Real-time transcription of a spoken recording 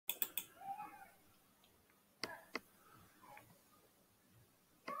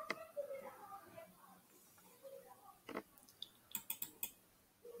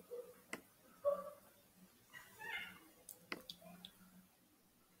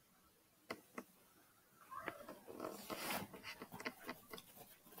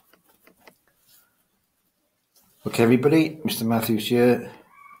Okay, everybody, Mr. Matthews here,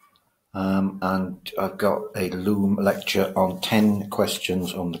 and I've got a Loom lecture on 10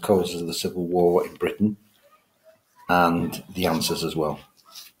 questions on the causes of the Civil War in Britain and the answers as well.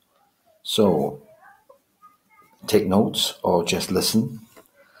 So, take notes or just listen.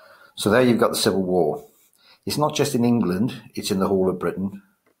 So there you've got the Civil War. It's not just in England, it's in the whole of Britain.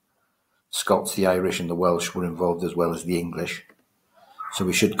 Scots, the Irish and the Welsh were involved as well as the English. So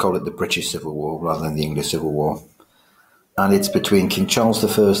we should call it the British Civil War rather than the English Civil War. And it's between King Charles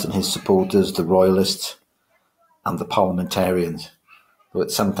I and his supporters, the Royalists, and the Parliamentarians, though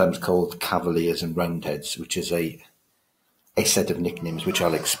it's sometimes called Cavaliers and Roundheads, which is a set of nicknames which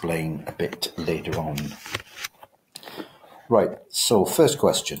I'll explain a bit later on. Right, so first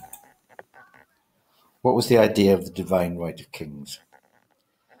question. What was the idea of the divine right of kings?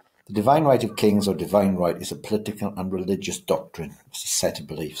 The divine right of kings, or divine right, is a political and religious doctrine. It's a set of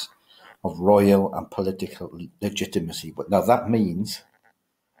beliefs of royal and political legitimacy. But now that means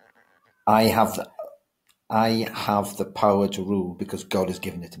I have the power to rule because God has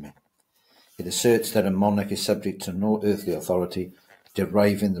given it to me. It asserts that a monarch is subject to no earthly authority,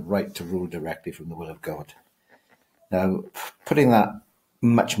 deriving the right to rule directly from the will of God. Now, putting that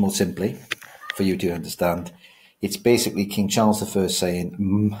much more simply for you to understand, it's basically King Charles I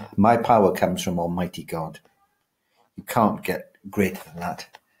saying, my power comes from Almighty God. You can't get greater than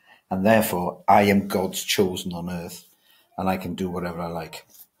that. And therefore, I am God's chosen on earth, and I can do whatever I like.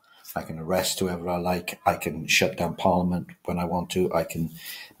 I can arrest whoever I like. I can shut down Parliament when I want to. I can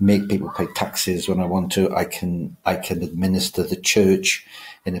make people pay taxes when I want to. I can administer the church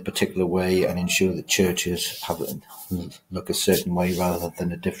in a particular way and ensure that churches look a certain way rather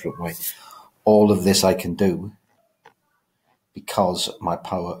than a different way. All of this I can do because my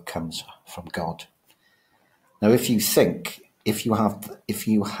power comes from God. Now, if you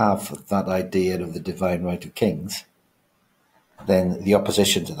have that idea of the divine right of kings, then the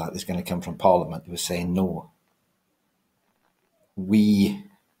opposition to that is going to come from Parliament, who is saying, no, we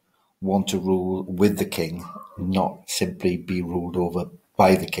want to rule with the king, not simply be ruled over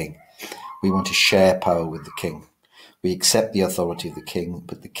by the king. We want to share power with the king. We accept the authority of the king,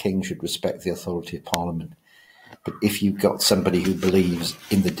 but the king should respect the authority of Parliament. But if you've got somebody who believes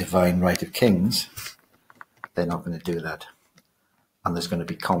in the divine right of kings, they're not going to do that. And there's going to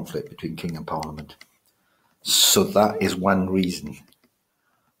be conflict between king and Parliament. So that is one reason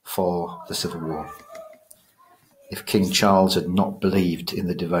for the Civil War. If King Charles had not believed in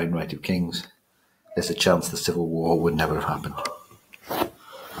the divine right of kings, there's a chance the Civil War would never have happened.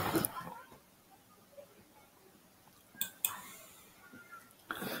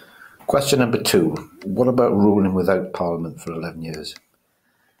 Question number 2. What about ruling without Parliament for 11 years?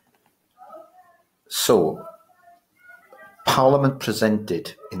 So, Parliament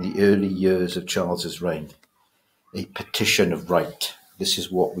presented in the early years of Charles's reign a petition of right. This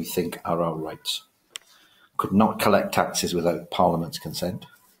is what we think are our rights. Could not collect taxes without Parliament's consent.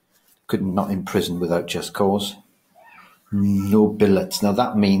 Could not imprison without just cause. No billets. Now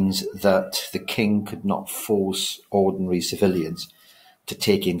that means that the king could not force ordinary civilians to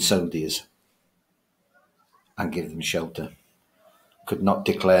take in soldiers and give them shelter. Could not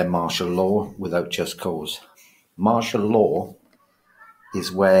declare martial law without just cause. Martial law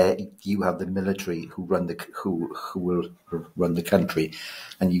is where you have the military who will run the country,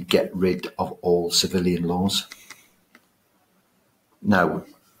 and you get rid of all civilian laws. Now,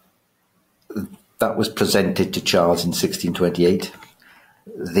 that was presented to Charles in 1628.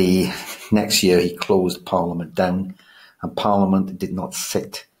 The next year he closed Parliament down, and Parliament did not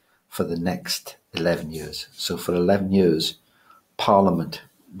sit for the next 11 years. So for 11 years, Parliament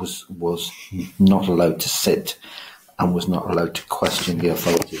was not allowed to sit and was not allowed to question the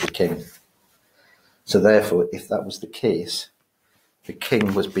authority of the king. So therefore, if that was the case, the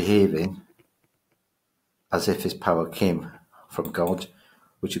king was behaving as if his power came from God,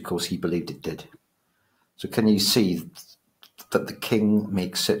 which of course he believed it did. So can you see that the king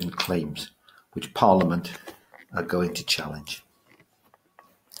makes certain claims which Parliament are going to challenge?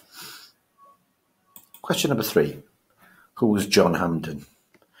 Question number 3. Who was John Hampden?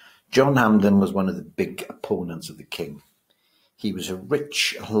 John Hampden was one of the big opponents of the king. He was a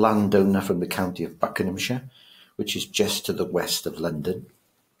rich landowner from the county of Buckinghamshire, which is just to the west of London.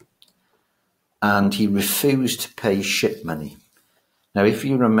 And he refused to pay ship money. Now, if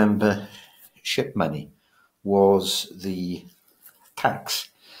you remember, ship money was the tax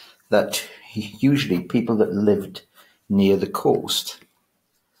that usually people that lived near the coast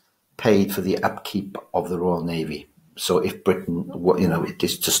paid for the upkeep of the Royal Navy. So if Britain, it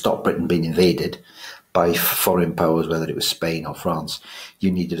is to stop Britain being invaded by foreign powers, whether it was Spain or France,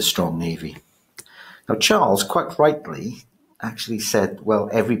 you needed a strong navy. Now, Charles, quite rightly, actually said, well,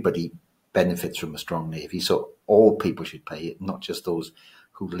 everybody benefits from a strong navy, so all people should pay it, not just those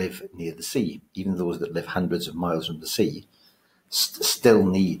who live near the sea. Even those that live hundreds of miles from the sea still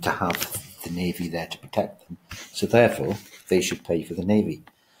need to have the navy there to protect them. So therefore, they should pay for the navy.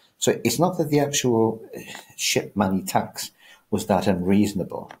 So it's not that the actual ship money tax was that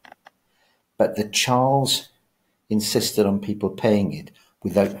unreasonable, but that Charles insisted on people paying it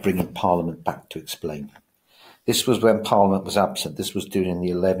without bringing Parliament back to explain. This was when Parliament was absent. This was during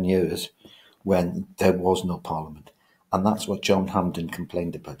the 11 years when there was no Parliament. And that's what John Hampden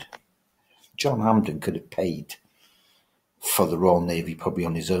complained about. John Hampden could have paid for the Royal Navy probably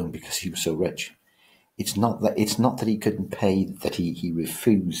on his own because he was so rich. It's not that he couldn't pay, that he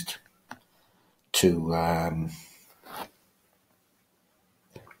refused to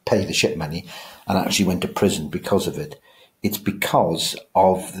pay the ship money and actually went to prison because of it. It's because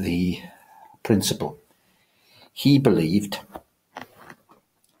of the principle. He believed,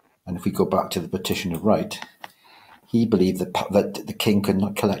 and if we go back to the Petition of Right, he believed that the king could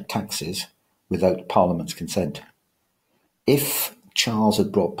not collect taxes without Parliament's consent. If Charles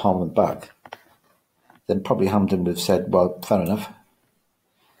had brought Parliament back, then probably Hampden would have said, well, fair enough.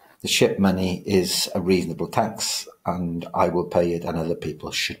 The ship money is a reasonable tax and I will pay it and other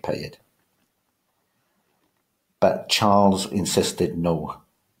people should pay it. But Charles insisted, no,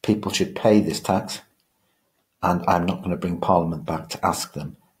 people should pay this tax and I'm not going to bring Parliament back to ask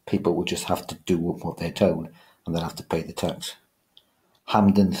them. People will just have to do what they're told and they'll have to pay the tax.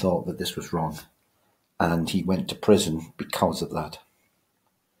 Hampden thought that this was wrong and he went to prison because of that.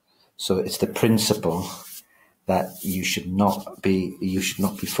 So it's the principle that you should not be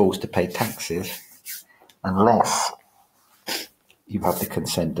forced to pay taxes unless you have the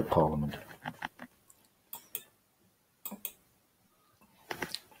consent of Parliament.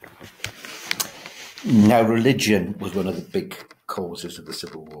 Now, religion was one of the big causes of the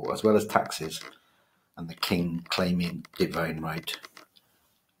Civil War, as well as taxes and the king claiming divine right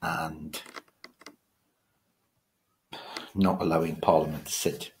and not allowing Parliament to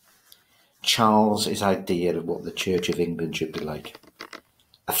sit. Charles's idea of what the Church of England should be like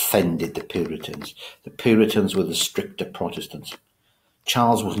offended the Puritans. The Puritans were the stricter Protestants.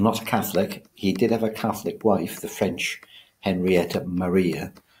 Charles was not a Catholic. He did have a Catholic wife, the French Henrietta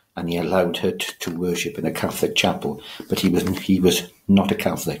Maria, and he allowed her to worship in a Catholic chapel, but he was not a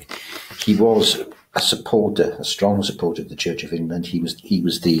Catholic. He was a strong supporter of the Church of England. He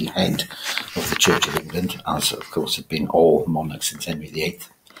was the head of the Church of England, as of course had been all monarchs since Henry VIII.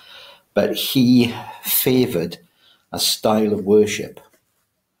 But he favoured a style of worship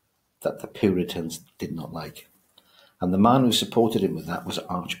that the Puritans did not like. And the man who supported him with that was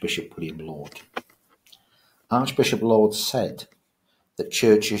Archbishop William Laud. Archbishop Laud said that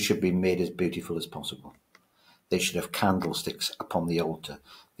churches should be made as beautiful as possible. They should have candlesticks upon the altar.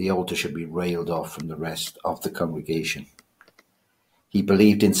 The altar should be railed off from the rest of the congregation. He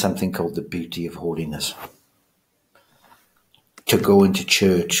believed in something called the beauty of holiness. To go into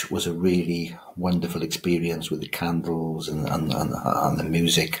church was a really wonderful experience with the candles and the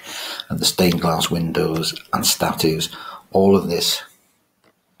music and the stained glass windows and statues. All of this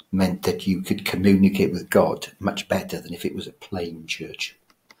meant that you could communicate with God much better than if it was a plain church.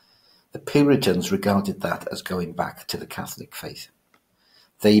 The Puritans regarded that as going back to the Catholic faith.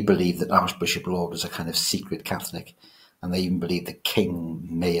 They believed that Archbishop Laud was a kind of secret Catholic, and they even believed the king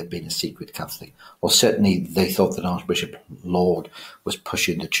may have been a secret Catholic. Or certainly they thought that Archbishop Laud was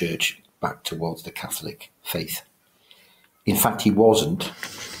pushing the church back towards the Catholic faith. In fact, he wasn't.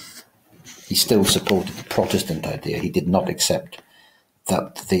 He still supported the Protestant idea. He did not accept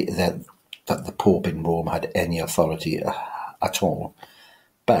that the Pope in Rome had any authority at all.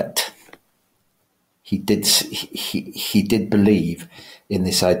 But he did believe in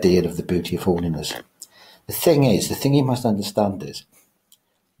this idea of the beauty of holiness. The thing you must understand is,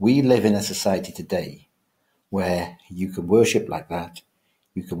 we live in a society today where you can worship like that,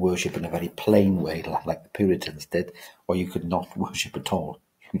 you can worship in a very plain way, like the Puritans did, or you could not worship at all.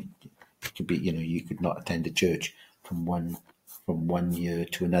 You could not attend a church from one year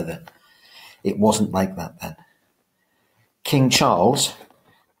to another. It wasn't like that then. King Charles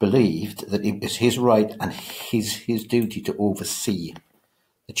believed that it was his right and his duty to oversee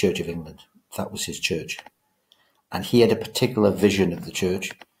the Church of England. That was his church. And he had a particular vision of the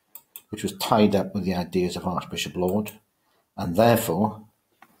church, which was tied up with the ideas of Archbishop Laud, and therefore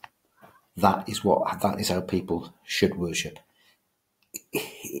that is how people should worship.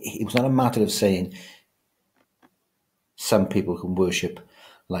 It was not a matter of saying some people can worship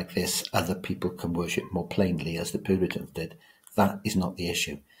like this, other people can worship more plainly, as the Puritans did. That is not the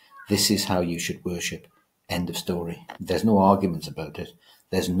issue. This is how you should worship. End of story. There's no arguments about it.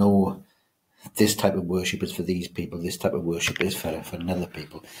 There's no, this type of worship is for these people, this type of worship is for another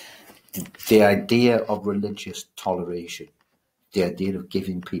people. The idea of religious toleration, the idea of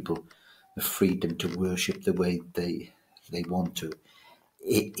giving people the freedom to worship the way they want to,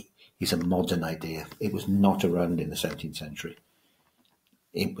 it is a modern idea. It was not around in the 17th century.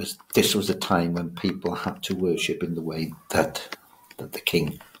 This was a time when people had to worship in the way that the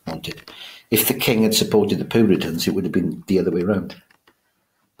king wanted. If the king had supported the Puritans, it would have been the other way around.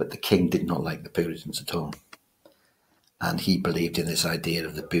 But the king did not like the Puritans at all. And he believed in this idea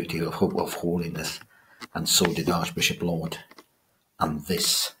of the beauty of holiness, and so did Archbishop Laud. And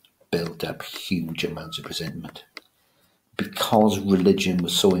this built up huge amounts of resentment. Because religion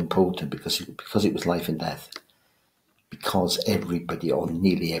was so important, because it was life and death, because everybody, or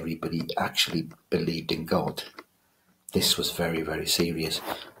nearly everybody, actually believed in God, this was very, very serious.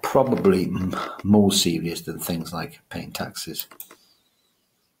 Probably more serious than things like paying taxes.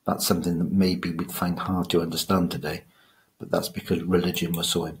 That's something that maybe we'd find hard to understand today, but that's because religion was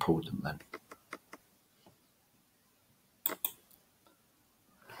so important then.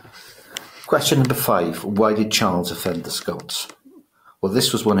 Question number 5. Why did Charles offend the Scots? Well,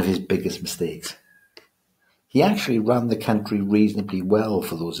 this was one of his biggest mistakes. He actually ran the country reasonably well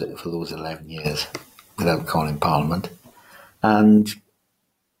for those 11 years without calling Parliament. And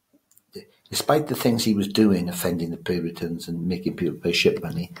despite the things he was doing, offending the Puritans and making people pay ship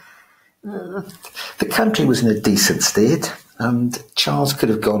money, the country was in a decent state, and Charles could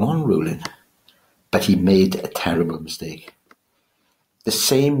have gone on ruling. But he made a terrible mistake. The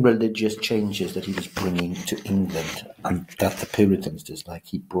same religious changes that he was bringing to England and that the Puritans disliked,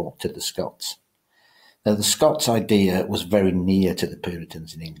 he brought to the Scots. Now, the Scots idea was very near to the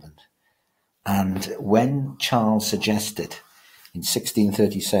Puritans in England. And when Charles suggested in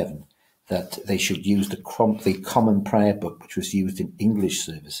 1637 that they should use the Common Prayer Book, which was used in English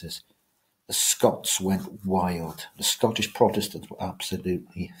services, the Scots went wild. The Scottish Protestants were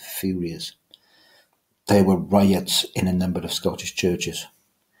absolutely furious. There were riots in a number of Scottish churches,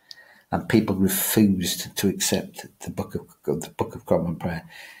 and people refused to accept the Book of Common Prayer.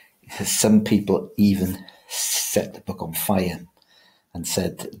 Some people even set the book on fire and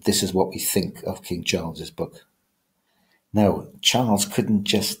said, "This is what we think of King Charles's book." Now, Charles couldn't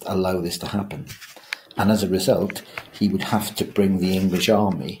just allow this to happen, and as a result, he would have to bring the English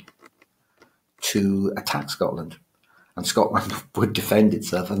army to attack Scotland, and Scotland would defend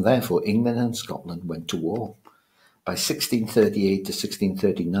itself, and therefore England and Scotland went to war. By 1638 to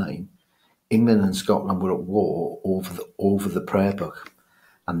 1639, England and Scotland were at war over the prayer book,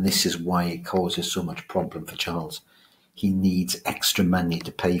 and this is why it causes so much problem for Charles. He needs extra money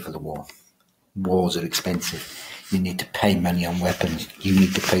to pay for the war. Wars are expensive. You need to pay money on weapons. You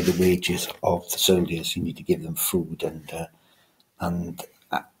need to pay the wages of the soldiers. You need to give them food and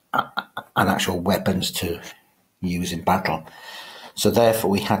actual weapons to use in battle. So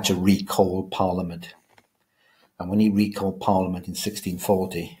therefore, he had to recall Parliament. And when he recalled Parliament in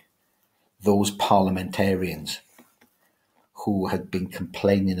 1640, those parliamentarians who had been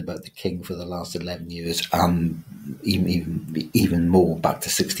complaining about the king for the last 11 years, and even more back to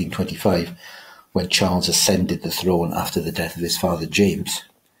 1625, when Charles ascended the throne after the death of his father James,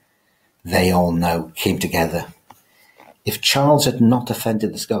 they all now came together. If Charles had not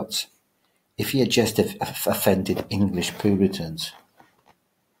offended the Scots, if he had just offended English Puritans,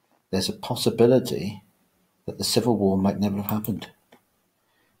 there's a possibility that the Civil War might never have happened,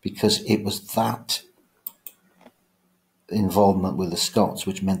 because it was that involvement with the Scots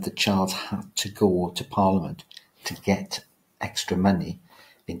which meant that Charles had to go to Parliament to get extra money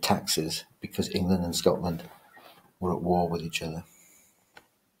in taxes, because England and Scotland were at war with each other.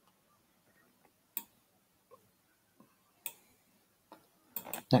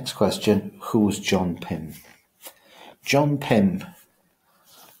 Next question, who was John Pym? John Pym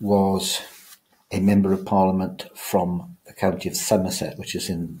was a Member of Parliament from the county of Somerset, which is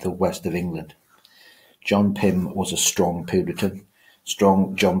in the west of England. John Pym was a strong Puritan.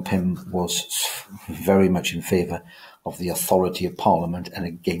 John Pym was very much in favour of the authority of Parliament and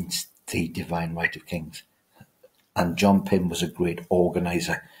against the divine right of kings. And John Pym was a great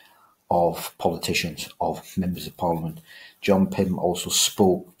organiser of politicians, of members of Parliament. John Pym also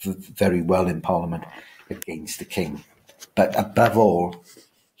spoke very well in Parliament against the king. But above all,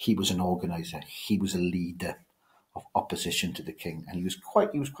 he was an organiser. He was a leader of opposition to the king, and he was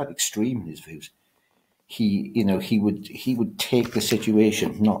quite extreme in his views. He would take the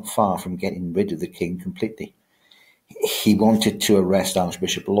situation not far from getting rid of the king completely. He wanted to arrest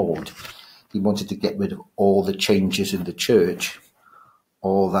Archbishop Laud. He wanted to get rid of all the changes in the church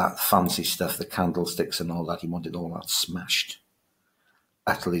all that fancy stuff, the candlesticks and all that, he wanted all that smashed,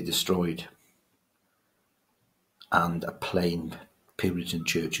 utterly destroyed, and a plain Puritan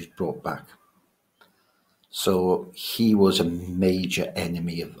church is brought back. So he was a major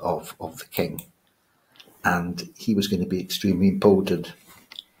enemy of the king, and he was going to be extremely important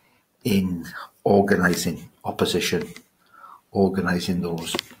in organising opposition, organising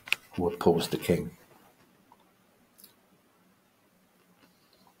those who opposed the king.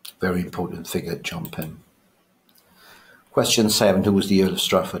 Very important figure, John Pym. Question 7, who was the Earl of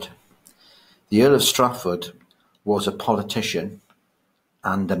Strafford? The Earl of Strafford was a politician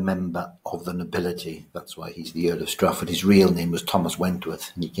and a member of the nobility. That's why he's the Earl of Strafford. His real name was Thomas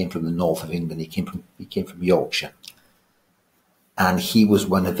Wentworth, and he came from the north of England. He came from Yorkshire. And he was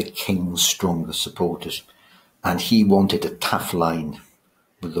one of the king's strongest supporters. And he wanted a tough line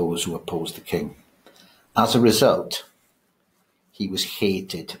with those who opposed the king. As a result, he was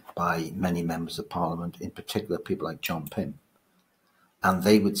hated by many members of Parliament, in particular people like John Pym. And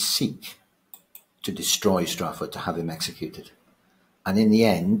they would seek to destroy Strafford, to have him executed. And in the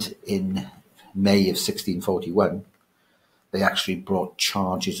end, in May of 1641, they actually brought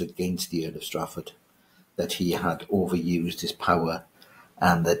charges against the Earl of Strafford that he had overused his power,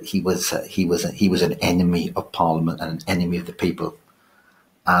 and that he was an enemy of Parliament and an enemy of the people.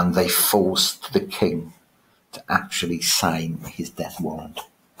 And they forced the king to actually sign his death warrant.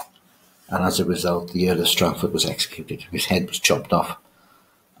 And as a result, the Earl of Strafford was executed. His head was chopped off.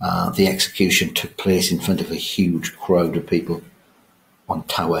 The execution took place in front of a huge crowd of people on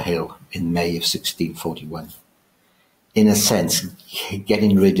Tower Hill in May of 1641. In a sense,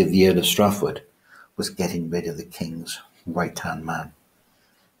 getting rid of the Earl of Strafford was getting rid of the king's right-hand man.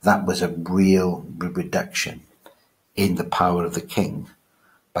 That was a real reduction in the power of the king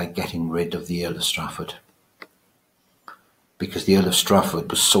by getting rid of the Earl of Strafford, because the Earl of Strafford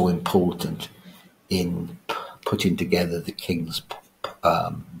was so important in putting together the king's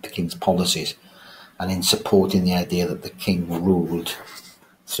policies, and in supporting the idea that the king ruled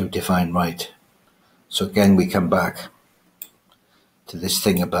through divine right. So again, we come back to this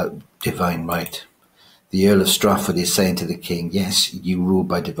thing about divine right. The Earl of Strafford is saying to the king, yes, you rule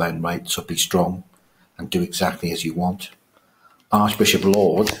by divine right, so be strong and do exactly as you want. Archbishop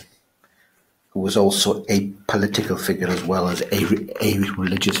Laud, who was also a political figure as well as a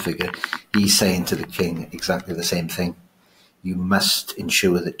religious figure, he's saying to the king exactly the same thing. You must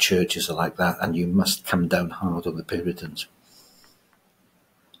ensure that churches are like that, and you must come down hard on the Puritans.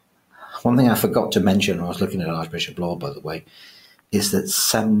 One thing I forgot to mention when I was looking at Archbishop Laud, by the way, is that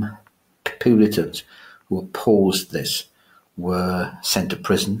some Puritans who opposed this were sent to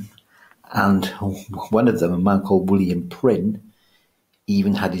prison, and one of them, a man called William Prynne,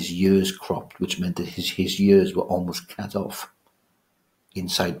 even had his ears cropped, which meant that his ears were almost cut off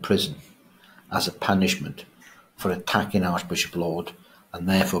inside prison as a punishment for attacking Archbishop Laud, and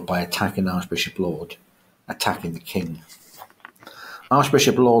therefore by attacking Archbishop Laud, attacking the king.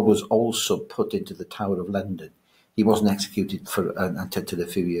 Archbishop Laud was also put into the Tower of London. He wasn't executed until a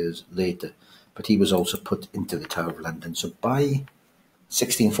few years later, but he was also put into the Tower of London. So by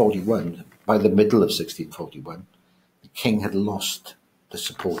 1641, by the middle of 1641, the king had lost the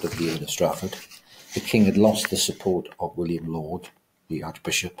support of the Earl of Strafford. The king had lost the support of William Laud, the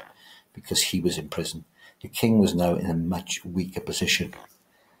Archbishop, because he was in prison. The king was now in a much weaker position.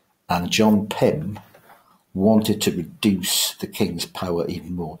 And John Pym wanted to reduce the king's power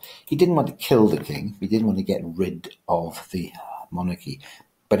even more. He didn't want to kill the king. He didn't want to get rid of the monarchy.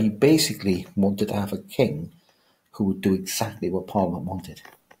 But he basically wanted to have a king who would do exactly what Parliament wanted.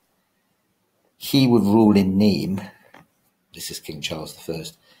 He would rule in name. This is King Charles I.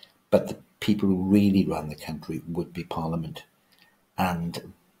 But the people who really ran the country would be Parliament.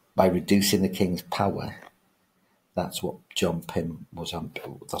 And by reducing the king's power, that's what John Pym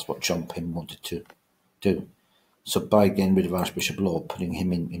wanted to do. So by getting rid of Archbishop Laud, putting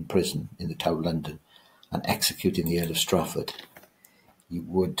him in prison in the Tower of London, and executing the Earl of Strafford, you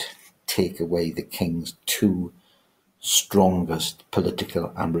would take away the king's two strongest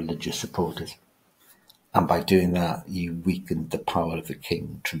political and religious supporters. And by doing that, you weakened the power of the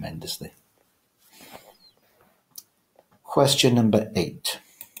king tremendously. Question number 8.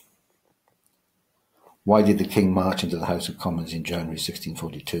 Why did the king march into the House of Commons in January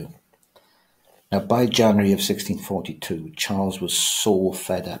 1642? Now, by January of 1642, Charles was so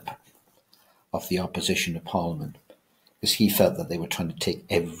fed up of the opposition of Parliament, because he felt that they were trying to take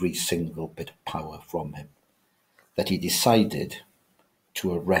every single bit of power from him, that he decided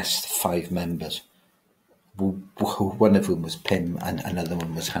to arrest 5 members. One of whom was Pym and another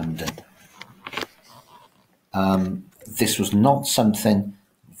one was Hampden. This was not something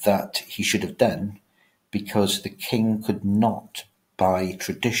that he should have done, because the king could not, by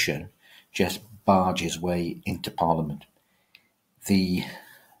tradition, just barge his way into Parliament. The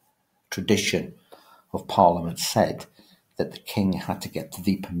tradition of Parliament said that the king had to get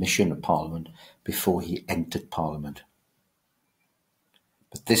the permission of Parliament before he entered Parliament.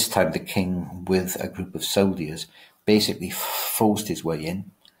 But this time the king, with a group of soldiers, basically forced his way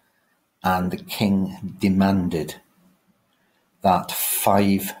in, and the king demanded that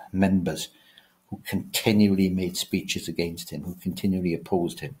 5 members who continually made speeches against him, who continually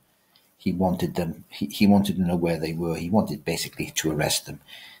opposed him, he wanted them. He wanted to know where they were. He wanted basically to arrest them.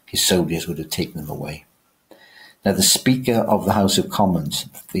 His soldiers would have taken them away. Now, the Speaker of the House of Commons,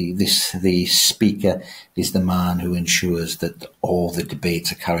 the Speaker is the man who ensures that all the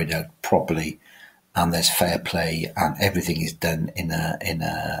debates are carried out properly, and there's fair play, and everything is done in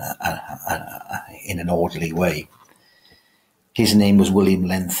an orderly way. His name was William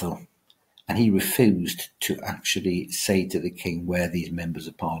Lenthal, and he refused to actually say to the king where these members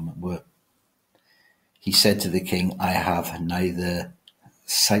of Parliament were. He said to the king, "I have neither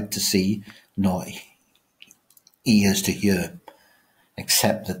sight to see nor ears to hear,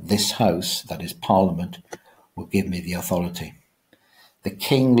 except that this house, that is Parliament, will give me the authority." The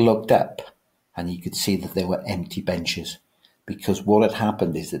king looked up, and he could see that there were empty benches, because what had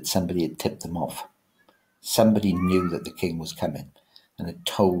happened is that somebody had tipped them off. Somebody knew that the king was coming and had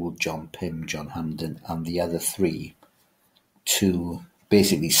told John Pym, John Hampden, and the other 3 to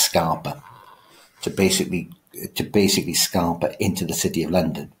basically scarper, scarper into the city of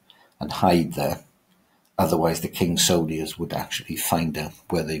London and hide there. Otherwise, the king's soldiers would actually find out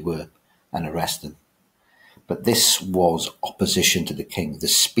where they were and arrest them. But this was opposition to the king. The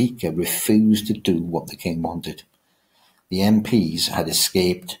Speaker refused to do what the king wanted. The MPs had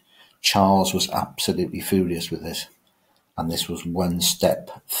escaped. Charles was absolutely furious with this, and this was one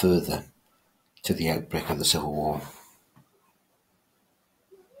step further to the outbreak of the Civil War.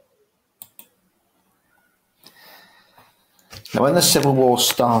 Now, when the Civil War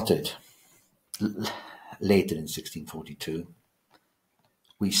started, later in 1642,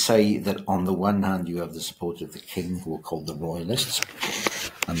 we say that on the one hand you have the supporters of the king, who are called the Royalists,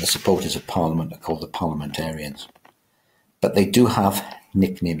 and the supporters of Parliament are called the Parliamentarians. But they do have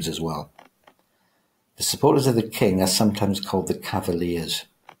nicknames as well. The supporters of the king are sometimes called the Cavaliers.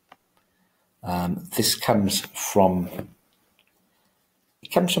 This comes from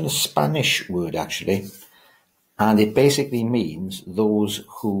a Spanish word, actually, and it basically means those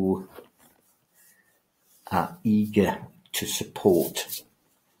who are eager to support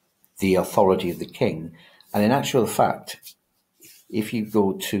the authority of the king. And in actual fact, if you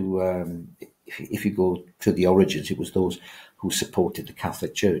go to the origins, it was those who supported the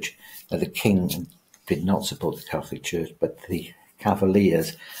Catholic Church. Now, the king did not support the Catholic Church, but the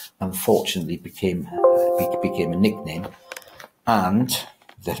Cavaliers, unfortunately, became a nickname, and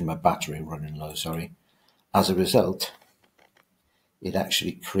there's my battery running low. Sorry. As a result, it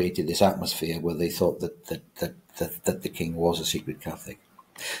actually created this atmosphere where they thought that the king was a secret Catholic.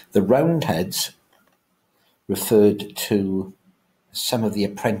 The Roundheads referred to some of the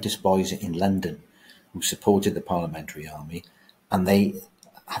apprentice boys in London who supported the Parliamentary Army, and they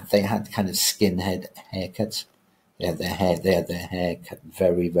had kind of skinhead haircuts. They had their hair cut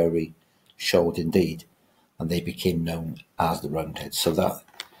very, very short indeed, and they became known as the Roundheads. So that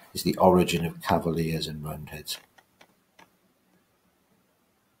is the origin of Cavaliers and Roundheads.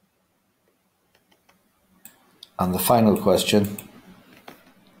 And the final question: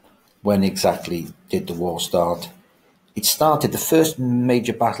 when exactly did the war start? It started, the first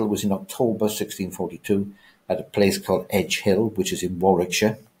major battle was in October 1642 at a place called Edge Hill, which is in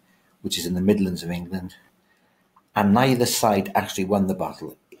Warwickshire, which is in the Midlands of England. And neither side actually won the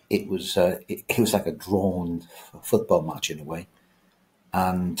battle. It was like a drawn football match in a way.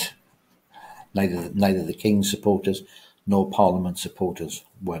 And neither the King's supporters nor Parliament supporters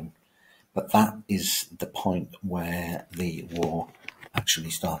won. But that is the point where the war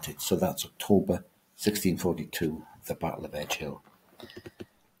actually started. So that's October 1642, the Battle of Edge Hill.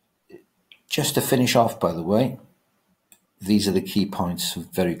 Just to finish off, by the way, these are the key points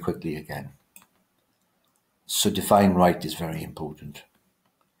very quickly again. So divine right is very important.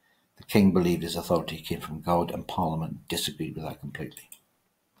 The king believed his authority came from God, and Parliament disagreed with that completely.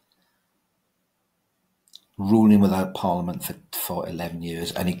 Ruling without Parliament for 11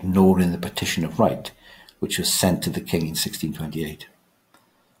 years and ignoring the Petition of Right, which was sent to the king in 1628.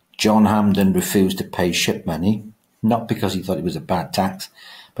 John Hampden refused to pay ship money, not because he thought it was a bad tax,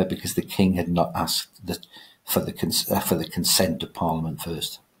 but because the king had not asked for the consent of Parliament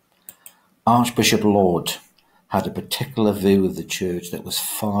first. Archbishop Laud had a particular view of the church that was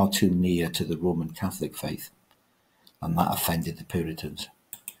far too near to the Roman Catholic faith, and that offended the Puritans.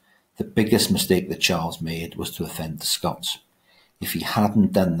 The biggest mistake that Charles made was to offend the Scots. If he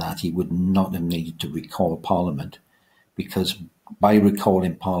hadn't done that, he would not have needed to recall Parliament, because by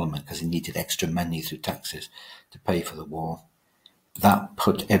recalling Parliament, because he needed extra money through taxes to pay for the war, that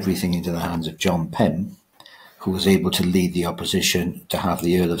put everything into the hands of John Pym, who was able to lead the opposition to have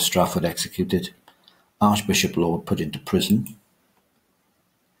the Earl of Strafford executed, Archbishop Laud put into prison,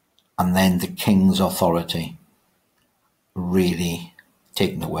 and then the king's authority really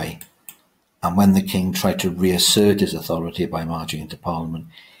taken away. And when the king tried to reassert his authority by marching into Parliament,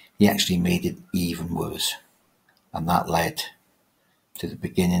 he actually made it even worse. And that led to the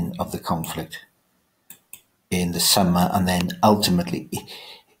beginning of the conflict in the summer, and then ultimately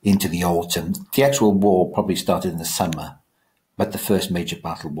into the autumn. The actual war probably started in the summer, but the first major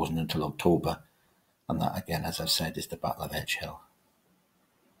battle wasn't until October. And that, again, as I've said, is the Battle of Edgehill.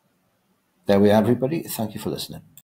 There we are, everybody. Thank you for listening.